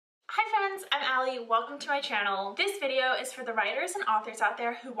Hi friends, I'm Allie. Welcome to my channel. This video is for the writers and authors out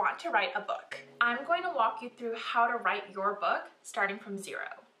there who want to write a book. I'm going to walk you through how to write your book starting from zero.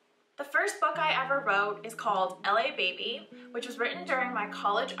 The first book I ever wrote is called LA Baby, which was written during my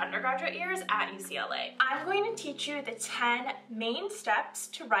college undergraduate years at UCLA. I'm going to teach you the 10 main steps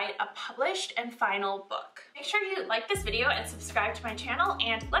to write a published and final book. Make sure you like this video and subscribe to my channel,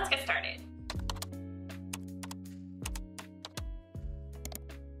 and let's get started.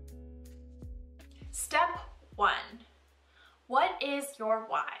 Step 1. What is your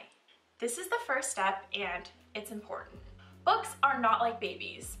why? This is the first step and it's important. Books are not like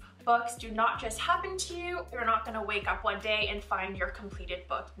babies. Books do not just happen to you. You're not going to wake up one day and find your completed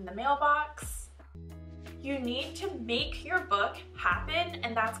book in the mailbox. You need to make your book happen,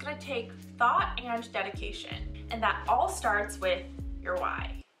 and that's going to take thought and dedication. And that all starts with your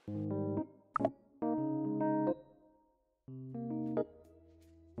why.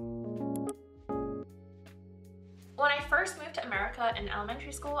 When I first moved to America in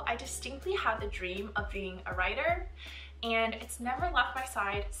elementary school, I distinctly had the dream of being a writer, and it's never left my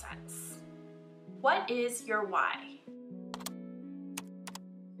side since. What is your why?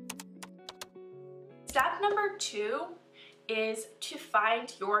 Step number 2 is to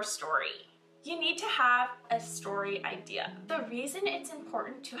find your story. You need to have a story idea. The reason it's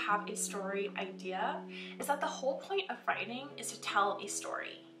important to have a story idea is that the whole point of writing is to tell a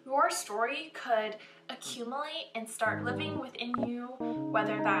story. Your story could accumulate and start living within you,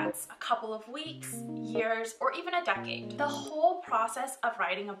 whether that's a couple of weeks, years, or even a decade. The whole process of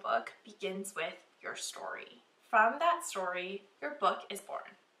writing a book begins with your story. From that story, your book is born.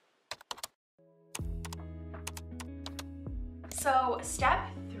 So step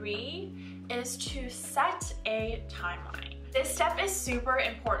 3 is to set a timeline. This step is super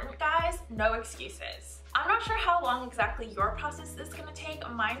important, guys. No excuses. I'm not sure how long exactly your process is going to take.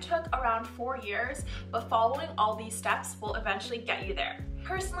 Mine took around 4 years, but following all these steps will eventually get you there.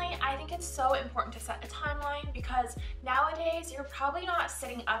 Personally, I think it's so important to set a timeline because nowadays you're probably not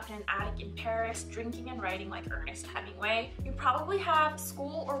sitting up in an attic in Paris drinking and writing like Ernest Hemingway. You probably have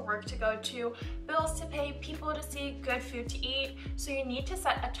school or work to go to, bills to pay, people to see, good food to eat, so you need to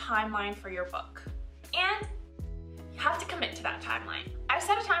set a timeline for your book. And you have to commit to that timeline. I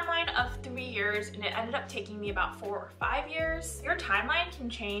set a timeline of 3 years and it ended up taking me about 4 or 5 years. Your timeline can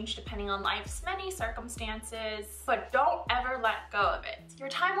change depending on life's many circumstances, but don't ever let go of it. Your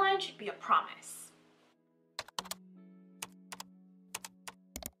timeline should be a promise.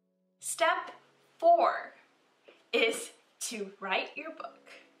 Step 4 is to write your book.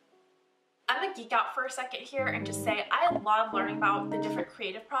 I'm gonna geek out for a second here and just say I love learning about the different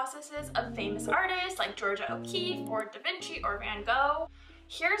creative processes of famous artists like Georgia O'Keeffe or Da Vinci or Van Gogh.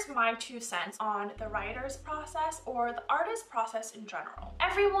 Here's my 2 cents on the writer's process or the artist's process in general.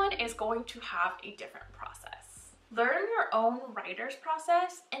 Everyone is going to have a different process. Learn your own writer's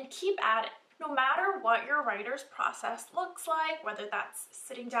process and keep at it. No matter what your writer's process looks like, whether that's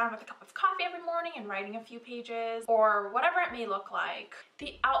sitting down with a cup of coffee every morning and writing a few pages, or whatever it may look like,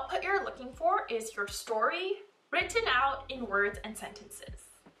 the output you're looking for is your story written out in words and sentences.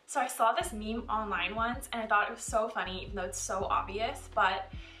 So I saw this meme online once and I thought it was so funny, even though it's so obvious,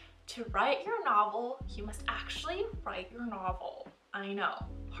 but to write your novel, you must actually write your novel. I know,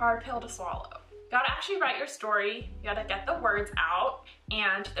 hard pill to swallow. You gotta actually write your story, you gotta get the words out,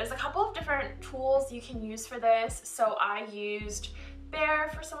 and there's a couple of different tools you can use for this. So I used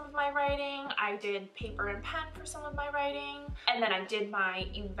Bear for some of my writing, I did paper and pen for some of my writing, and then I did my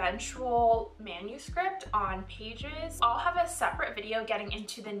eventual manuscript on Pages. I'll have a separate video getting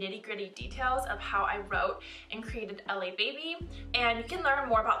into the nitty-gritty details of how I wrote and created LA Baby, and you can learn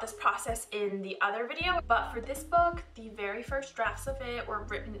more about this process in the other video. But for this book, the very first drafts of it were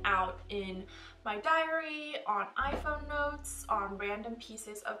written out in my diary, on iPhone notes, on random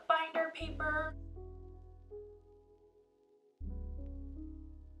pieces of binder paper.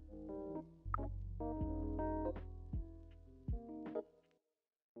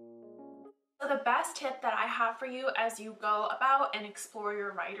 So the best tip that I have for you as you go about and explore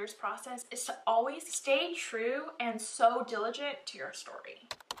your writer's process is to always stay true and so diligent to your story.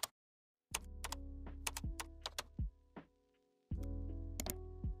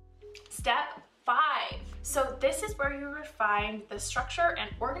 Step 5. So this is where you refine the structure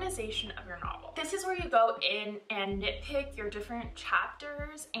and organization of your novel. This is where you go in and nitpick your different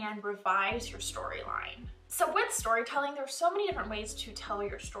chapters and revise your storyline. So with storytelling, there's so many different ways to tell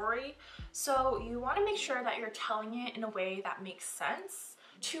your story. So you want to make sure that you're telling it in a way that makes sense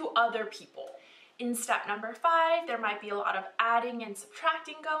to other people. In step number 5, there might be a lot of adding and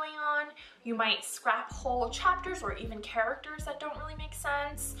subtracting going on. You might scrap whole chapters or even characters that don't really make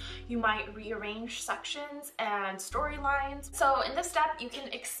sense. You might rearrange sections and storylines. So in this step, you can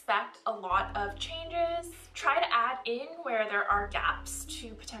expect a lot of changes. Try to add in where there are gaps to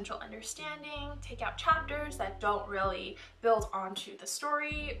potential understanding. Take out chapters that don't really build onto the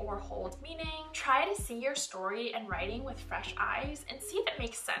story or hold meaning. Try to see your story and writing with fresh eyes and see if it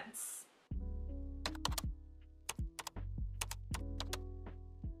makes sense.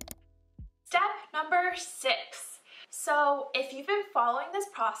 Step number 6. So if you've been following this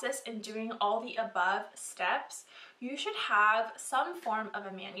process and doing all the above steps, you should have some form of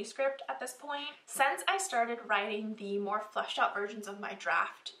a manuscript at this point. Since I started writing the more fleshed out versions of my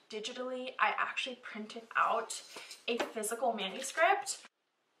draft digitally, I actually printed out a physical manuscript.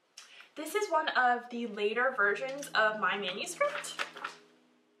 This is one of the later versions of my manuscript.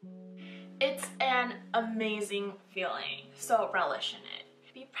 It's an amazing feeling, so relish in it.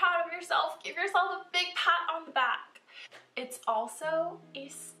 Be proud of yourself, give yourself a big pat on the back. It's also a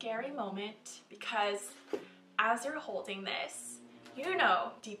scary moment because as you're holding this, you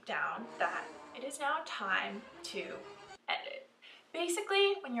know deep down that it is now time to edit.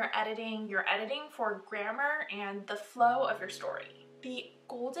 Basically, when you're editing for grammar and the flow of your story. The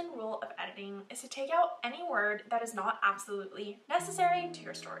golden rule of editing is to take out any word that is not absolutely necessary to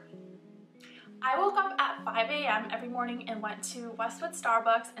your story. I woke up at 5 a.m. every morning and went to Westwood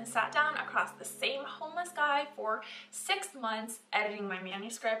Starbucks and sat down across the same homeless guy for 6 months editing my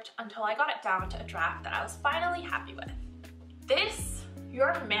manuscript until I got it down to a draft that I was finally happy with. This,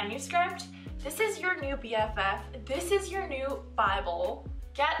 your manuscript, this is your new BFF, this is your new Bible.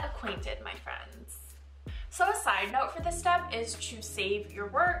 Get acquainted, my friends. So a side note for this step is to save your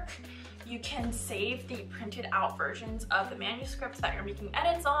work. You can save the printed out versions of the manuscripts that you're making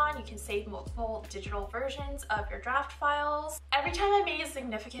edits on. You can save multiple digital versions of your draft files. Every time I made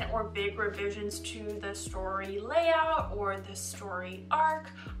significant or big revisions to the story layout or the story arc,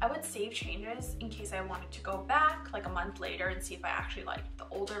 I would save changes in case I wanted to go back like a month later and see if I actually liked the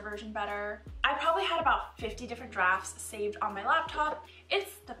older version better. I probably had about 50 different drafts saved on my laptop.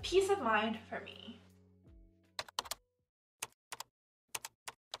 It's the peace of mind for me.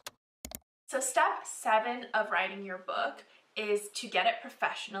 So step 7 of writing your book is to get it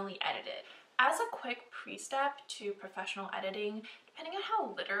professionally edited. As a quick pre-step to professional editing, depending on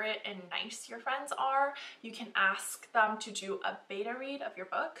how literate and nice your friends are, you can ask them to do a beta read of your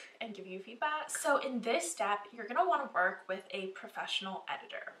book and give you feedback. So in this step, you're gonna wanna work with a professional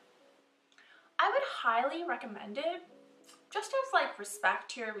editor. I would highly recommend it just as like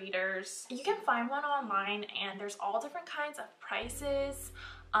respect to your readers. You can find one online and there's all different kinds of prices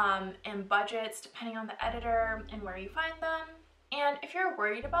and budgets depending on the editor and where you find them. And if you're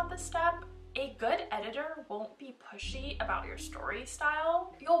worried about this step, a good editor won't be pushy about your story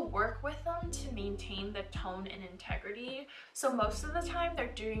style. You'll work with them to maintain the tone and integrity. So most of the time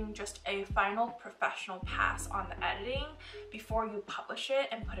they're doing just a final professional pass on the editing before you publish it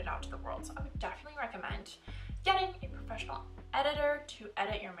and put it out to the world. So I would definitely recommend getting a professional editor to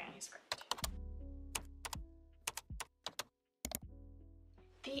edit your manuscript.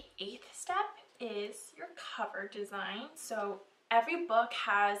 The 8th step is your cover design. So every book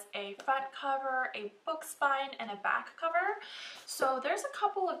has a front cover, a book spine, and a back cover. So there's a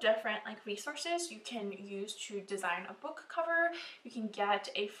couple of different resources you can use to design a book cover. You can get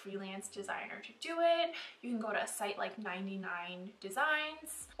a freelance designer to do it. You can go to a site like 99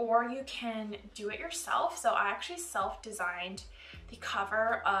 Designs, or you can do it yourself. So I actually self-designed the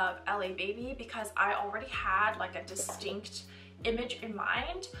cover of LA Baby because I already had a distinct image in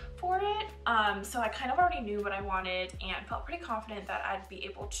mind for it. So I kind of already knew what I wanted and felt pretty confident that I'd be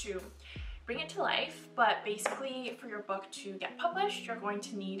able to bring it to life. But basically, for your book to get published, you're going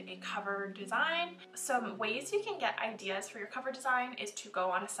to need a cover design. Some ways you can get ideas for your cover design is to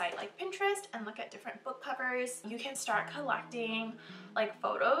go on a site like Pinterest and look at different book covers. You can start collecting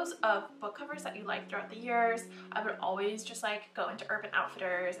photos of book covers that you like throughout the years. I would always just go into Urban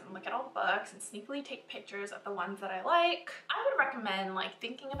Outfitters and look at all the books and sneakily take pictures of the ones that I like. I would recommend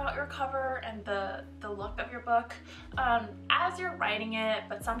thinking about your cover and the look of your book as you're writing it,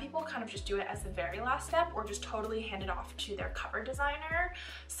 but some people kind of just do it as the very last step or just totally hand it off to their cover designer.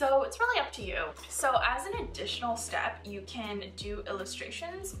 So it's really up to you. So as an additional step, you can do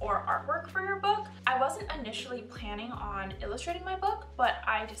illustrations or artwork for your book. I wasn't initially planning on illustrating my book, but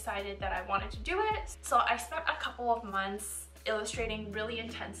I decided that I wanted to do it. So I spent a couple of months illustrating really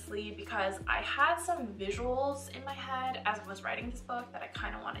intensely because I had some visuals in my head as I was writing this book that I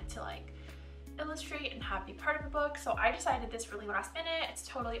kind of wanted to illustrate and have be part of the book. So I decided this really last minute. It's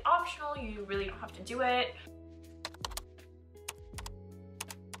totally optional. You really don't have to do it.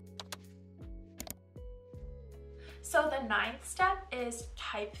 So the 9th step is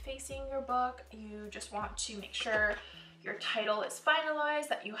typefacing your book. You just want to make sure your title is finalized,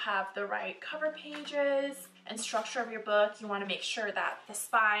 that you have the right cover pages and structure of your book. You want to make sure that the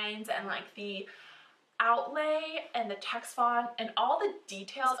spines and like the outlay and the text font and all the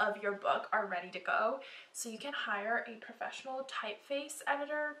details of your book are ready to go. So you can hire a professional typeface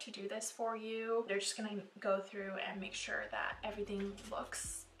editor to do this for you. They're just gonna go through and make sure that everything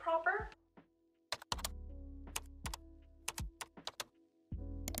looks proper.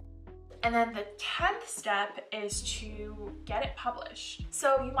 And then the 10th step is to get it published.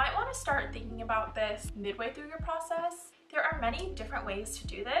 So you might want to start thinking about this midway through your process. There are many different ways to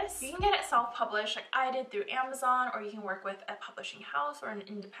do this. You can get it self-published like I did through Amazon, or you can work with a publishing house or an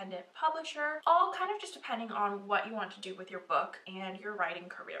independent publisher, all kind of just depending on what you want to do with your book and your writing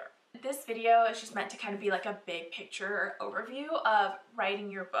career. This video is just meant to kind of be like a big picture overview of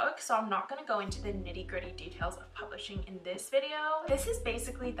writing your book, so I'm not going to go into the nitty-gritty details of publishing in this video. This is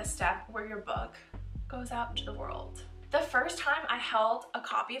basically the step where your book goes out to the world. The first time I held a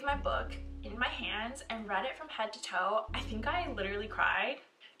copy of my book in my hands and read it from head to toe, I think I literally cried.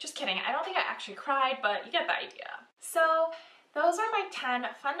 Just kidding, I don't think I actually cried, but you get the idea. So those are my 10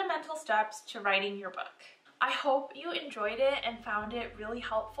 fundamental steps to writing your book. I hope you enjoyed it and found it really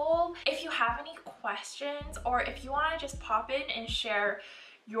helpful. If you have any questions, or if you want to just pop in and share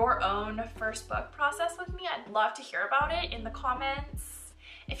your own first book process with me, I'd love to hear about it in the comments.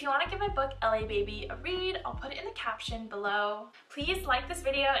 If you want to give my book LA Baby a read, I'll put it in the caption below. Please like this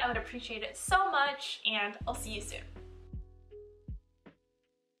video, I would appreciate it so much, and I'll see you soon.